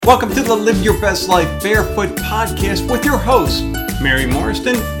Welcome to the Live Your Best Life Barefoot podcast with your host, Mary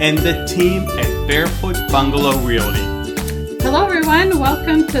Morriston, and the team at Barefoot Bungalow Realty. Hello, everyone.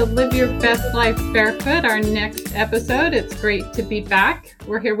 Welcome to Live Your Best Life Barefoot, our next episode. It's great to be back.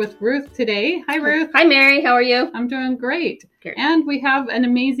 We're here with Ruth today. Hi, Ruth. Hi, Mary. How are you? I'm doing great. Good. And we have an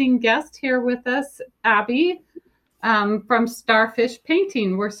amazing guest here with us, Abby, from Starfish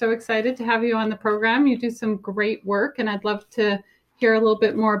Painting. We're so excited to have you on the program. You do some great work, and I'd love to hear a little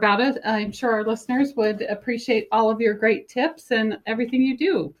bit more about it. I'm sure our listeners would appreciate all of your great tips and everything you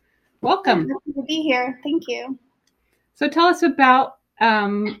do. Welcome. Happy to be here. Thank you. So tell us about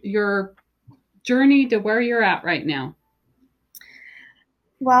your journey to where you're at right now.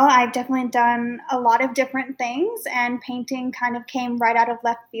 Well, I've definitely done a lot of different things, and painting kind of came right out of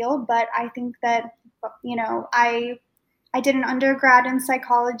left field. But I think that, I did an undergrad in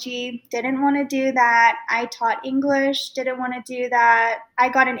psychology, didn't want to do that. I taught English, didn't want to do that. I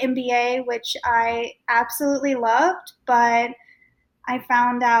got an MBA, which I absolutely loved, but I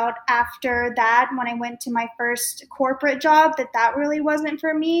found out after that, when I went to my first corporate job, that really wasn't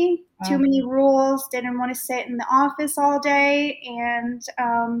for me. Too many rules, didn't want to sit in the office all day, and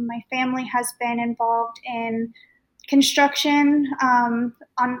my family has been involved in construction on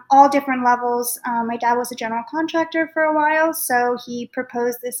all different levels. My dad was a general contractor for a while, so he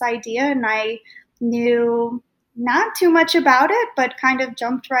proposed this idea, and I knew not too much about it, but kind of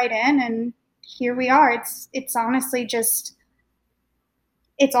jumped right in, and here we are. It's honestly just,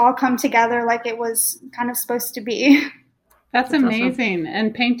 it's all come together like it was kind of supposed to be. That's amazing. Awesome.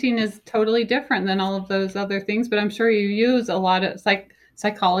 And painting is totally different than all of those other things, but I'm sure you use a lot of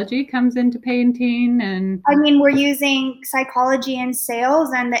psychology comes into painting. And I mean, we're using psychology and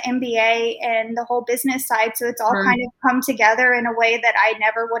sales and the MBA and the whole business side. So it's all kind of come together in a way that I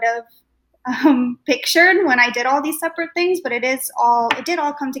never would have pictured when I did all these separate things, but it did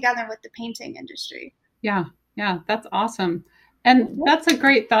all come together with the painting industry. Yeah. That's awesome. And that's a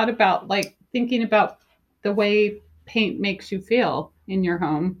great thought about thinking about the way paint makes you feel in your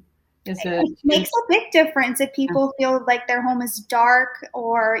home. It makes a big difference if people feel like their home is dark,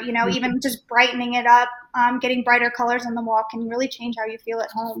 or, even just brightening it up, getting brighter colors on the wall can really change how you feel at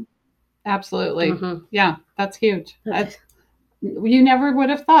home. Absolutely. Mm-hmm. Yeah, that's huge. You never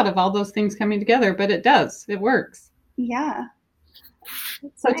would have thought of all those things coming together, but it does. It works. Yeah.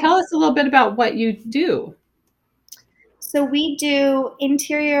 So tell us a little bit about what you do. So we do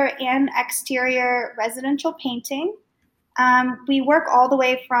interior and exterior residential painting. We work all the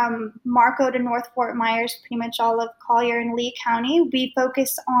way from Marco to North Fort Myers, pretty much all of Collier and Lee County. We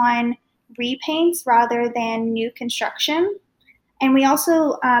focus on repaints rather than new construction. And we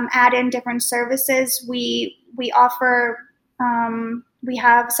also add in different services. We offer, we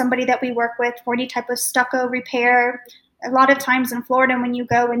have somebody that we work with for any type of stucco repair. A lot of times in Florida, when you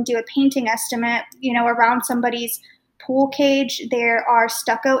go and do a painting estimate, around somebody's pool cage, there are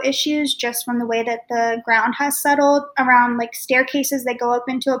stucco issues just from the way that the ground has settled around staircases that go up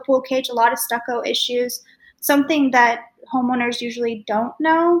into a pool cage. A lot of stucco issues, something that homeowners usually don't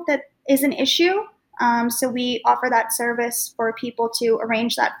know that is an issue. So we offer that service for people to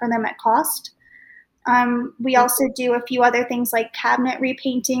arrange that for them at cost. We also do a few other things like cabinet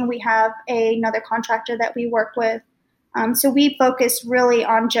repainting. We have another contractor that we work with. So we focus really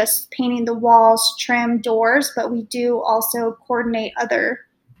on just painting the walls, trim, doors, but we do also coordinate other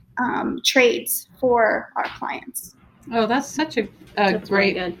trades for our clients. Oh, that's such a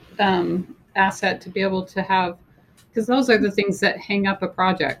great asset to be able to have, because those are the things that hang up a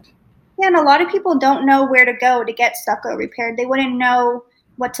project. Yeah, and a lot of people don't know where to go to get stucco repaired. They wouldn't know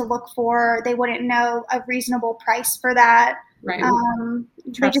what to look for. They wouldn't know a reasonable price for that. Right.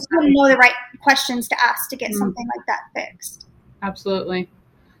 They just wouldn't know the right questions to ask to get something like that fixed. Absolutely.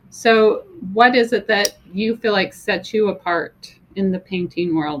 So what is it that you feel like sets you apart in the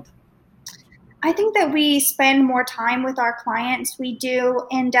painting world? I think that we spend more time with our clients. We do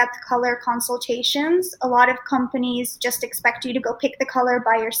in-depth color consultations. A lot of companies just expect you to go pick the color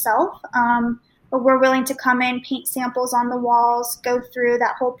by yourself, but we're willing to come in, paint samples on the walls, go through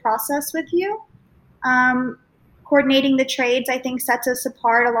that whole process with you. Coordinating the trades, I think, sets us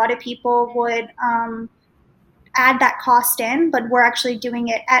apart. A lot of people would add that cost in, but we're actually doing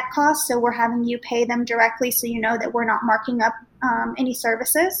it at cost, so we're having you pay them directly so you know that we're not marking up any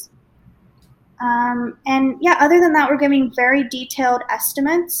services. Other than that, we're giving very detailed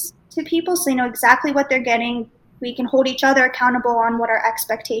estimates to people so they know exactly what they're getting. We can hold each other accountable on what our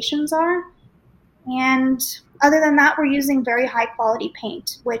expectations are. And other than that, we're using very high quality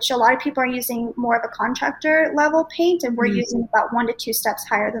paint, which a lot of people are using more of a contractor level paint, and we're using about 1 to 2 steps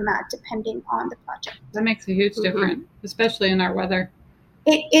higher than that, depending on the project. That makes a huge difference, especially in our weather.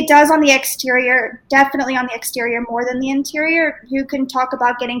 It does on the exterior, definitely on the exterior more than the interior. You can talk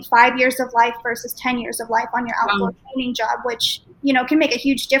about getting 5 years of life versus 10 years of life on your outdoor painting job, which, can make a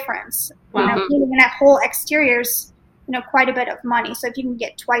huge difference. Wow. Painting that whole exterior's, quite a bit of money. So if you can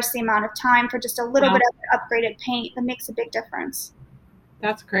get twice the amount of time for just a little bit of upgraded paint, that makes a big difference.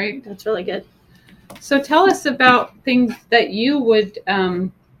 That's great. That's really good. So tell us about things that you would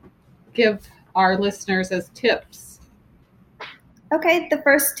give our listeners as tips. Okay, the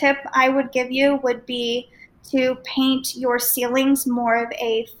first tip I would give you would be to paint your ceilings more of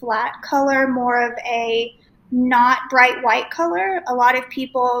a flat color, more of a not bright white color. A lot of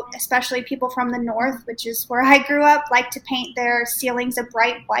people, especially people from the north, which is where I grew up, like to paint their ceilings a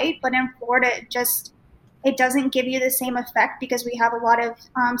bright white, but in Florida it doesn't give you the same effect because we have a lot of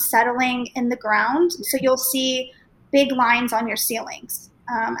settling in the ground. So you'll see big lines on your ceilings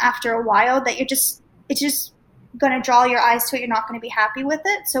after a while that it's just going to draw your eyes to it. You're not going to be happy with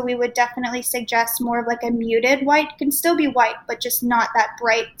it. So we would definitely suggest more of like a muted white. It can still be white, but just not that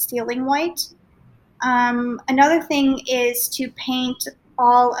bright ceiling white. Another thing is to paint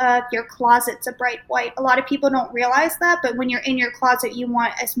all of your closets a bright white. A lot of people don't realize that, but when you're in your closet, you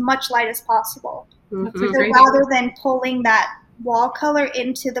want as much light as possible. That's So rather than pulling that wall color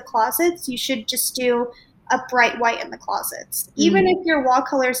into the closets, you should just do a bright white in the closets. Even if your wall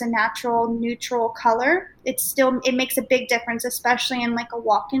color is a natural neutral color, it makes a big difference, especially in like a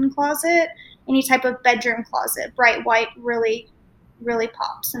walk-in closet, any type of bedroom closet. Bright white really, really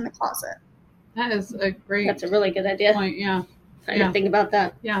pops in the closet. That's a really good idea. Point. Yeah. I didn't think about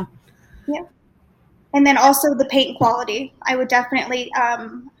that. Yeah. Yeah. And then also the paint quality. I would definitely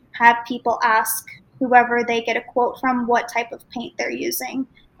have people ask whoever they get a quote from what type of paint they're using.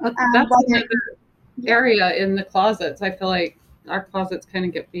 That's another area in the closets. I feel like our closets kind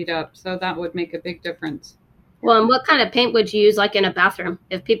of get beat up, so that would make a big difference. Well, and what kind of paint would you use like in a bathroom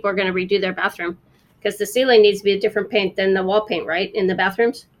if people are going to redo their bathroom? Because the ceiling needs to be a different paint than the wall paint, right, in the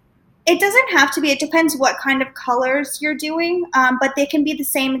bathrooms? It doesn't have to be. It depends what kind of colors you're doing, but they can be the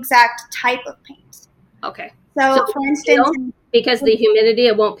same exact type of paint. Okay. So for instance, because the humidity,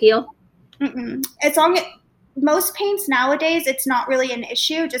 it won't peel? It's on most paints nowadays, it's not really an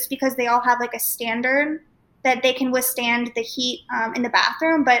issue just because they all have like a standard that they can withstand the heat in the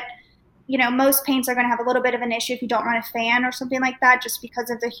bathroom. But, most paints are going to have a little bit of an issue if you don't run a fan or something like that just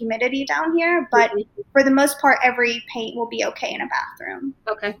because of the humidity down here. But for the most part, every paint will be okay in a bathroom.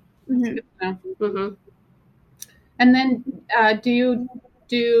 Okay. And then do you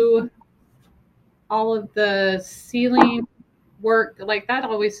do all of the ceiling work? Like that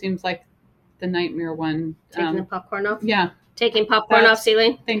always seems like the nightmare one. Taking the popcorn off? Yeah. Taking popcorn off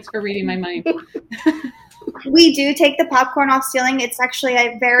ceiling? Thanks for reading my mind. We do take the popcorn off ceiling. It's actually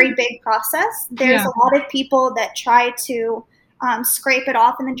a very big process. There's a lot of people that try to scrape it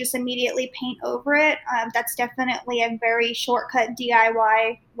off and then just immediately paint over it. That's definitely a very shortcut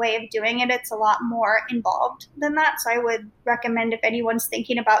DIY way of doing it. It's a lot more involved than that. So I would recommend if anyone's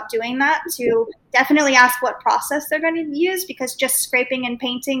thinking about doing that to definitely ask what process they're going to use, because just scraping and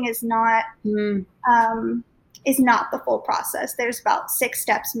painting is not the full process. There's about 6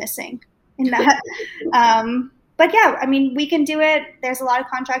 steps missing in that. But yeah, I mean, we can do it. There's a lot of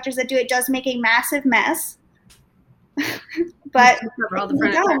contractors that do it. It does make a massive mess. But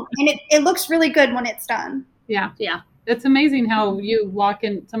and it looks really good when it's done. Yeah. It's amazing how you walk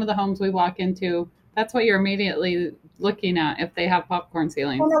in some of the homes we walk into. That's what you're immediately looking at if they have popcorn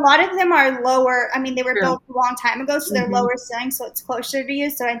ceilings. Well, a lot of them are lower. I mean, they were built a long time ago, so they're lower ceilings, so it's closer to you.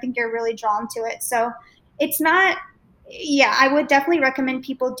 So I think you're really drawn to it. So it's not. Yeah, I would definitely recommend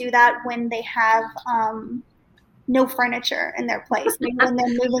people do that when they have no furniture in their place, like when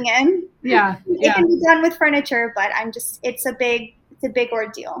they're moving in. It can be done with furniture, but it's a big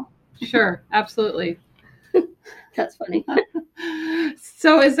ordeal. Sure, absolutely. That's funny.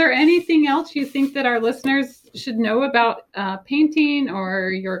 So is there anything else you think that our listeners should know about painting or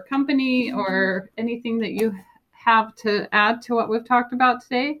your company, or anything that you have to add to what we've talked about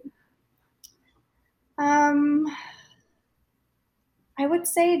today? I would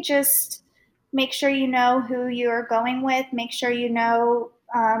say just make sure you know who you're going with. Make sure you know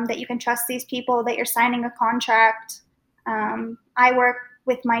that you can trust these people, that you're signing a contract. I work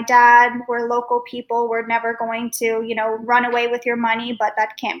with my dad. We're local people. We're never going to, run away with your money, but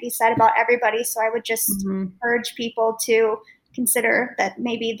that can't be said about everybody. So I would just urge people to consider that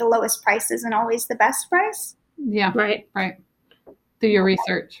maybe the lowest price isn't always the best price. Yeah, right. Do your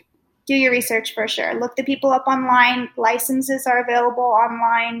research. Do your research for sure. Look the people up online. Licenses are available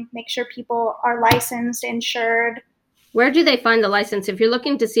online. Make sure people are licensed, insured. Where do they find the license? If you're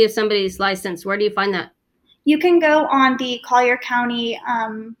looking to see if somebody's licensed, where do you find that? You can go on the Collier County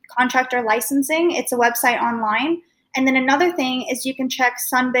contractor licensing. It's a website online. And then another thing is you can check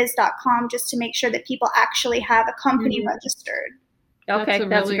sunbiz.com just to make sure that people actually have a company registered. Okay,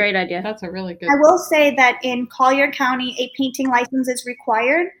 that's a great idea. That's a really good. I will say that in Collier County, a painting license is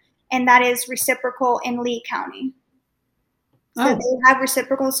required, and that is reciprocal in Lee County. So they have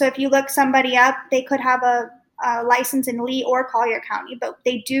reciprocal. So if you look somebody up, they could have a license in Lee or Collier County, but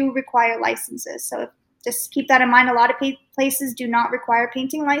they do require licenses. So just keep that in mind. A lot of places do not require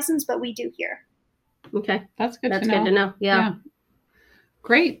painting license, but we do here. Okay, that's good. That's good to know. Yeah.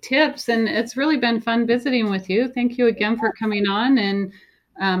 Great tips, and it's really been fun visiting with you. Thank you again for coming on. And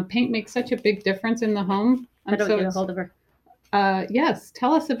paint makes such a big difference in the home. How do we get a hold of her? Yes,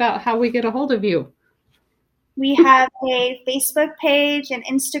 tell us about how we get a hold of you. We have a Facebook page, an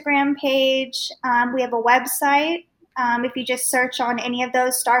Instagram page. We have a website. If you just search on any of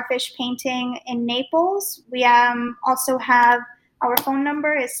those, Starfish Painting in Naples. We also have our phone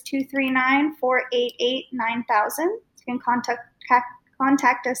number is 239-488-9000. You can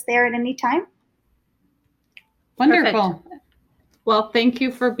contact us there at any time. Wonderful. Perfect. Well, thank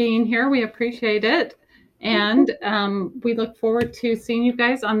you for being here. We appreciate it. And we look forward to seeing you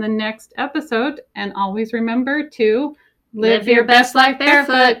guys on the next episode. And always remember to live your best life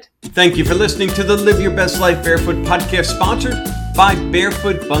barefoot. Thank you for listening to the Live Your Best Life Barefoot podcast, sponsored by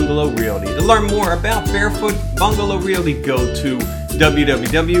Barefoot Bungalow Realty. To learn more about Barefoot Bungalow Realty, go to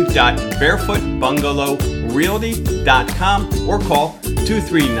www.barefootbungalowrealty.com or call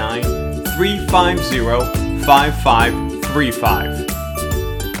 239-350-5535.